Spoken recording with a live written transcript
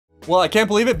Well, I can't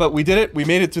believe it, but we did it. We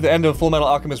made it to the end of FULLMETAL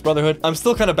ALCHEMIST Brotherhood. I'm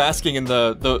still kind of basking in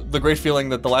the great feeling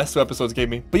that the last 2 episodes gave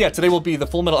me. But yeah, today will be the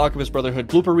FULLMETAL ALCHEMIST Brotherhood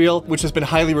blooper reel, which has been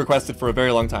highly requested for a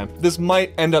very long time. This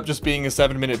might end up just being a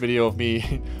 7-minute video of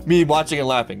me watching and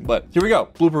laughing, but here we go.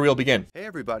 Blooper reel begin. Hey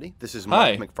everybody, this is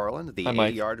Mike McFarland, the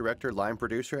Mike. ADR director, line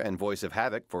producer, and voice of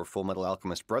Havoc for FULLMETAL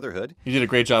ALCHEMIST Brotherhood. You did a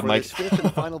great job, Mike. For this 5th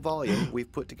and final volume,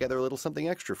 we've put together a little something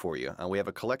extra for you. We have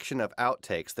a collection of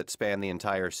outtakes that span the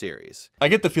entire series. I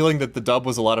get the feeling that the dub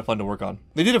was a lot of fun to work on.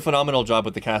 They did a phenomenal job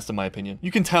with the cast, in my opinion.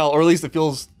 You can tell, or at least it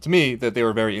feels to me, that they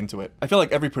were very into it. I feel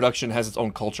like every production has its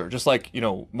own culture, just like, you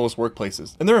know, most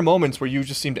workplaces. And there are moments where you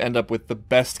just seem to end up with the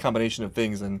best combination of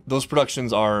things, and those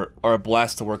productions are a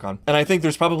blast to work on. And I think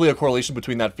there's probably a correlation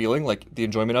between that feeling, like the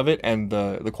enjoyment of it, and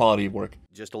the quality of work.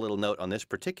 Just a little note on this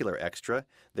particular extra,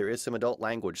 there is some adult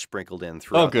language sprinkled in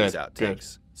throughout these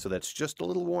outtakes. So that's just a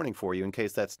little warning for you in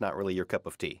case that's not really your cup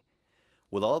of tea.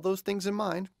 With all those things in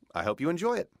mind, I hope you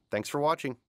enjoy it. Thanks for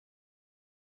watching.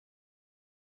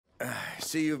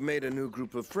 See, you've made a new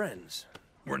group of friends.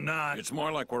 We're not. It's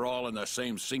more like we're all in the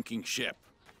same sinking ship.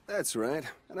 That's right.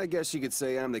 And I guess you could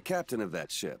say I'm the captain of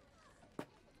that ship.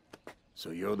 So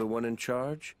you're the one in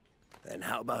charge? Then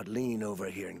how about leaning over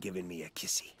here and giving me a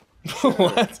kissy?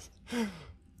 What?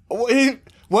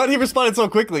 What? He responded so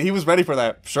quickly. He was ready for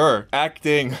that. Sure.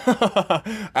 Acting.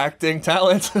 Acting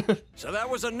talent. So that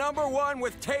was a #1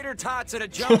 with tater tots and a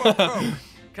jumbo coke.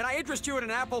 Can I interest you in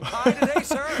an apple pie today,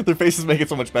 sir? Their faces make it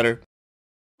so much better.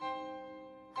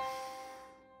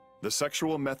 The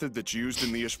sexual method that's used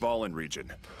in the Ishvalan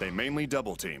region. They mainly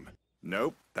double team.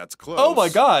 Nope, that's close. Oh my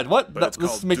god, what? But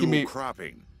This is making me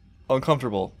cropping.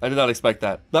 uncomfortable. I did not expect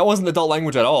that. That wasn't adult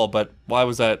language at all, but why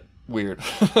was that weird?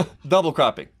 Double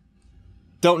cropping.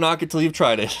 Don't knock it till you've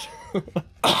tried it.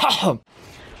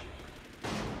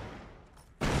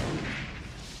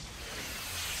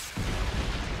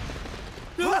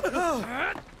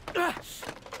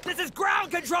 This is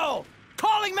ground control!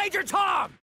 Calling Major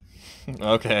Tom!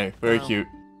 Okay, very cute.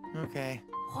 Okay.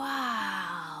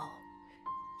 Wow.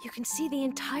 You can see the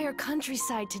entire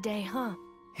countryside today, huh?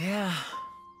 Yeah.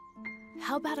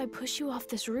 How about I push you off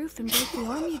this roof and break the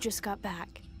arm you just got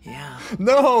back? Yeah.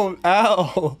 No,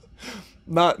 Al.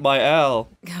 Not my Al.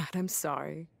 God, I'm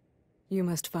sorry. You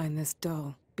must find this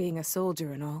dull, being a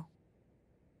soldier and all.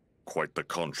 Quite the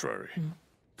contrary.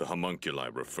 The homunculi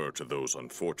refer to those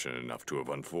unfortunate enough to have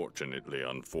unfortunately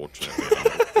unfolded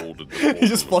the He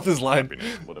just flubbed his line.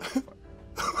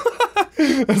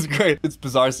 That's great. It's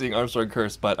bizarre seeing Armstrong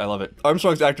curse, but I love it.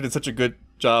 Armstrong's actor did such a good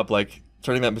job, like,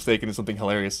 turning that mistake into something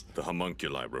hilarious. The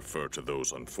homunculi refer to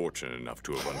those unfortunate enough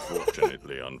to have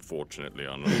unfortunately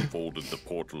unfolded the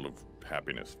portal of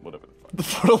happiness, whatever the fuck. The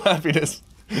portal of happiness.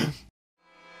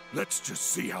 Let's just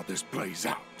see how this plays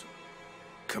out.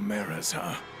 Chimeras,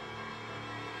 huh?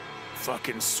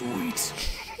 Fucking sweet.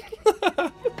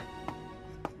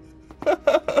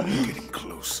 Getting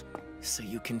close. So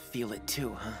you can feel it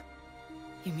too, huh?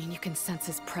 You mean you can sense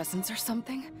his presence or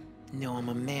something? No, I'm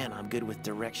a man. I'm good with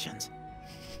directions.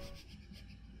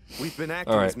 We've been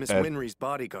acting as Miss Winry's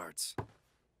bodyguards.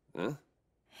 Huh?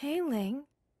 Hey, Ling.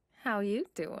 How you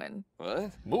doing?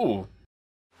 What? Ooh.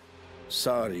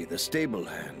 Sari, the stable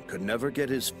hand, could never get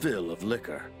his fill of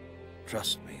liquor.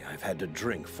 Trust me, I've had to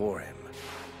drink for him.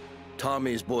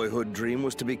 Tommy's boyhood dream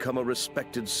was to become a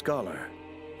respected scholar.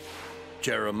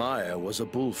 Jeremiah was a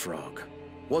bullfrog,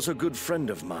 was a good friend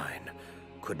of mine.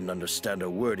 Couldn't understand a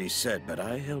word he said, but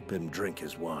I help him drink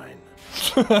his wine.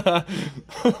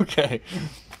 Okay.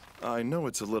 I know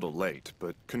it's a little late,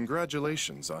 but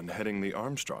congratulations on heading the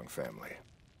Armstrong family.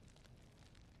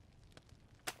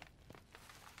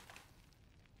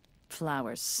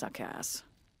 Flowers suck ass.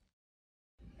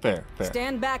 Fair, fair.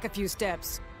 Stand back a few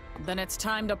steps. Then it's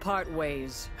time to part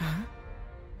ways. Huh?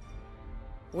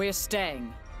 We're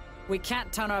staying. We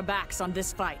can't turn our backs on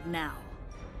this fight now.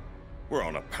 We're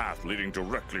on a path leading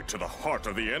directly to the heart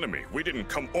of the enemy. We didn't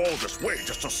come all this way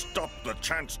just to stop the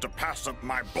chance to pass up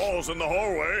my balls in the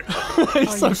hallway.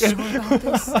 He's so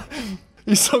good.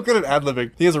 He's so good at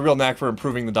ad-libbing. He has a real knack for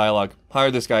improving the dialogue.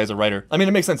 Hire this guy as a writer. I mean,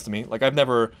 it makes sense to me. Like, I've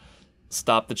never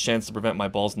stopped the chance to prevent my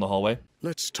balls in the hallway.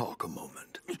 Let's talk a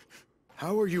moment.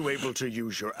 How are you able to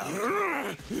use your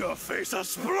alchemy? Your face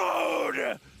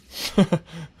explode!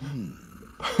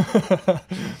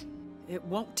 It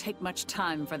won't take much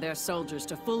time for their soldiers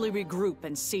to fully regroup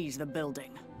and seize the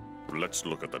building. Let's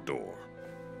look at the door.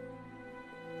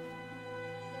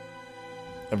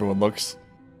 Everyone looks.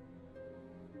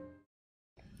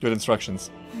 Good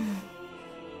instructions.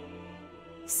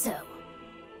 So,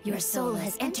 your soul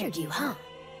has entered you, huh?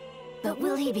 But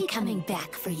will he be coming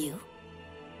back for you?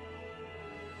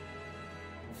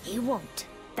 He won't.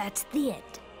 That's the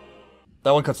end.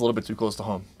 That one cuts a little bit too close to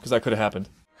home, because that could have happened.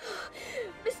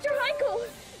 Mr. Heichel!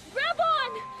 Grab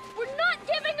on! We're not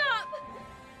giving up!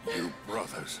 You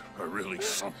brothers are really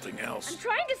something else. I'm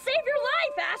trying to save your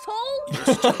life, asshole!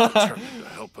 You're still determined to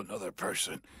help another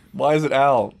person. Why is it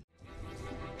Al?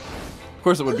 Of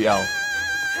course it would be Al.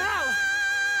 Hal!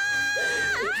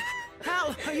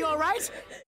 Hal, are you alright?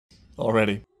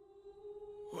 Already.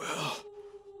 Well,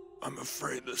 I'm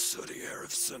afraid the sooty air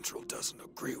of Central doesn't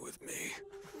agree with me.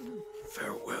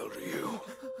 Farewell to you,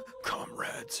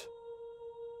 comrades.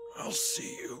 I'll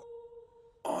see you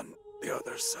on the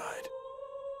other side.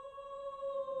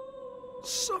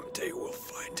 Someday we'll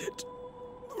find it.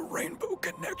 The rainbow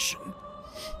connection.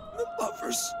 The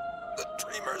lovers, the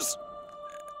dreamers,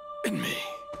 and me.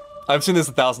 I've seen this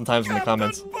 1,000 times in the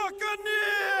comments.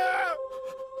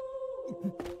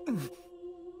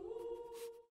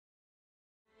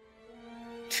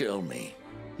 Tell me,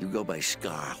 you go by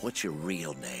Scar. What's your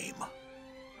real name?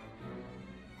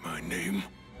 My name?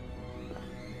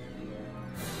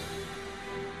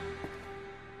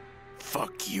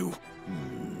 Fuck you.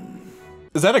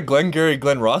 Is that a Glengarry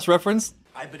Glen Ross reference?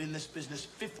 I've been in this business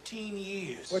 15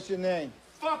 years. What's your name?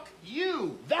 Fuck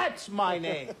you! That's my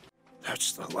name.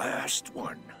 That's the last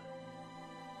one.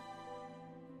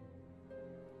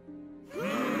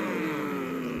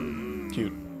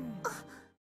 Cute.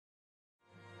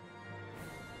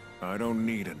 I don't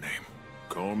need a name.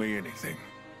 Call me anything.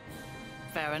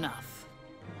 Fair enough.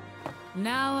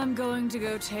 Now I'm going to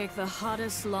go take the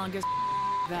hottest, longest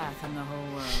bath in the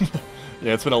whole world.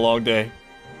 Yeah, it's been a long day.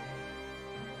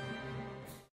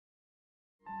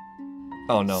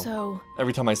 Oh no. So,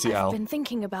 every time I see Al. I've been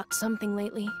thinking about something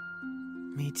lately.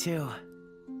 Me too.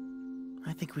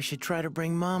 I think we should try to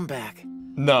bring Mom back.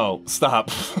 No, stop.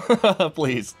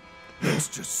 Please. Let's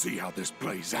just see how this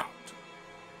plays out.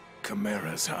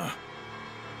 Chimeras, huh?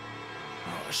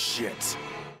 Oh, shit.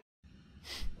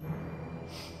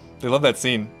 They love that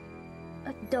scene.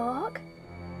 A dog?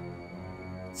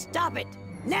 Stop it!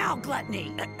 Now,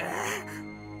 Gluttony!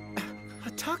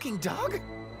 A talking dog?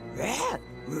 Yeah!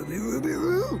 Ruby, Ruby,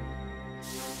 Roo!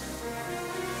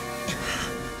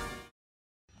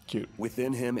 Cute.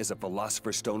 Within him is a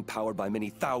philosopher's stone powered by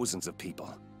many thousands of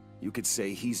people. You could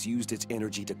say he's used its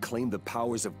energy to claim the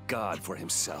powers of God for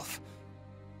himself.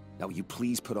 Now will you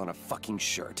please put on a fucking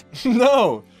shirt?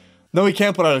 No! No, he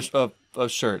can't put on a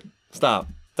shirt. Stop.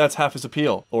 That's half his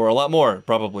appeal. Or a lot more,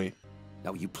 probably.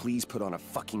 Now will you please put on a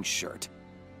fucking shirt?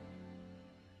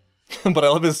 But I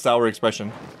love his sour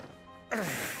expression.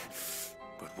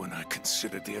 But when I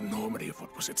considered the enormity of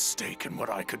what was at stake and what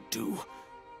I could do,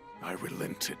 I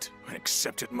relented and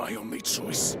accepted my only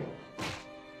choice.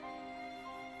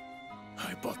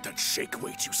 I bought that shake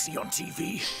weight you see on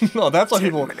TV. No, that's why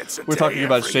people were talking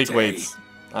about shake weights.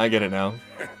 I get it now.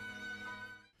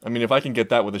 I mean, if I can get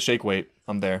that with a shake weight,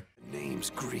 I'm there. Name's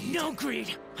Greed. No,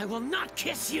 Greed! I will not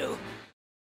kiss you!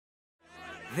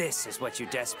 This is what you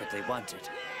desperately wanted,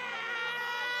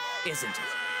 isn't it?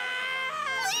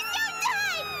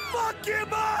 Fuck him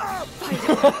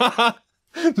up!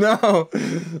 No,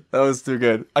 that was too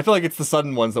good. I feel like it's the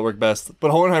sudden ones that work best.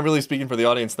 But Hohenheim really speaking for the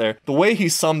audience there. The way he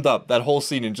summed up that whole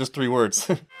scene in just 3 words.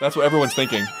 That's what everyone's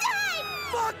thinking.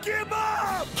 Fuck him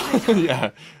up!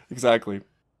 Yeah, exactly.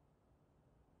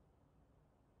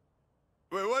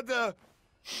 Wait, what the?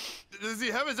 Does he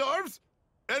have his arms?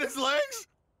 And his legs?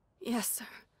 Yes, sir.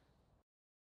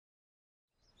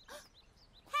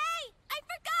 Hey! I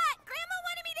forgot! Grandma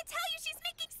wanted me to tell you she's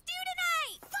making stew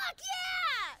tonight! Fuck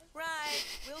yeah! Right,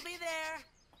 we'll be there.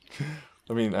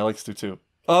 I mean, I like stew too.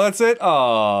 Oh, that's it?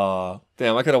 Aww.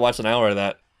 Damn, I could have watched an hour of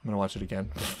that. I'm gonna watch it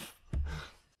again.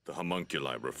 The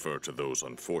homunculi refer to those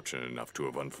unfortunate enough to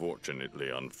have unfortunately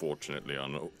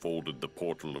unfolded the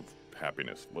portal of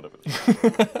happiness, whatever.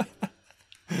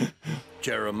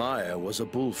 Jeremiah was a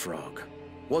bullfrog.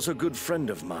 Was a good friend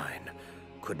of mine.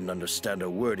 Couldn't understand a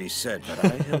word he said, but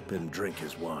I help him drink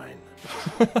his wine.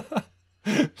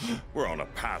 We're on a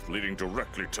path leading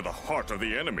directly to the heart of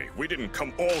the enemy. We didn't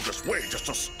come all this way just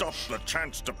to stop the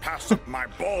chance to pass up my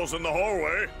balls in the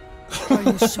hallway. Are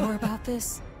you sure about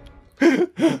this?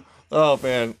 Oh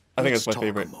man, I think it's my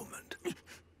favorite.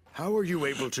 How are you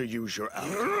able to use your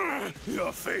alchemy?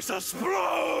 Your face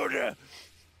explode!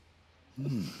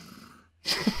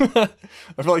 I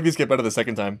feel like these get better the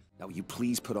second time. Now will you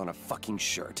please put on a fucking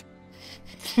shirt?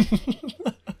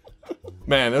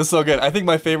 Man, it was so good. I think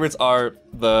my favorites are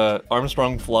the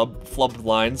Armstrong flubbed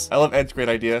lines. I love Ed's great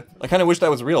idea. I kind of wish that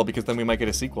was real because then we might get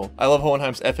a sequel. I love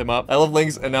Hohenheim's FMAB. I love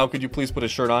Ling's and now could you please put a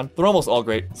shirt on? They're almost all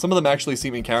great. Some of them actually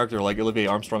seem in character like Olivier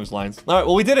Armstrong's lines. All right,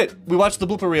 well we did it. We watched the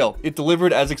blooper reel. It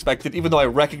delivered as expected even though I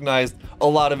recognized a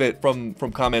lot of it from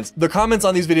comments. The comments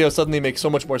on these videos suddenly make so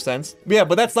much more sense. But yeah,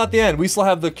 but that's not the end. We still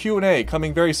have the Q&A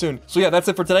coming very soon. So yeah, that's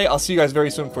it for today. I'll see you guys very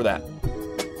soon for that.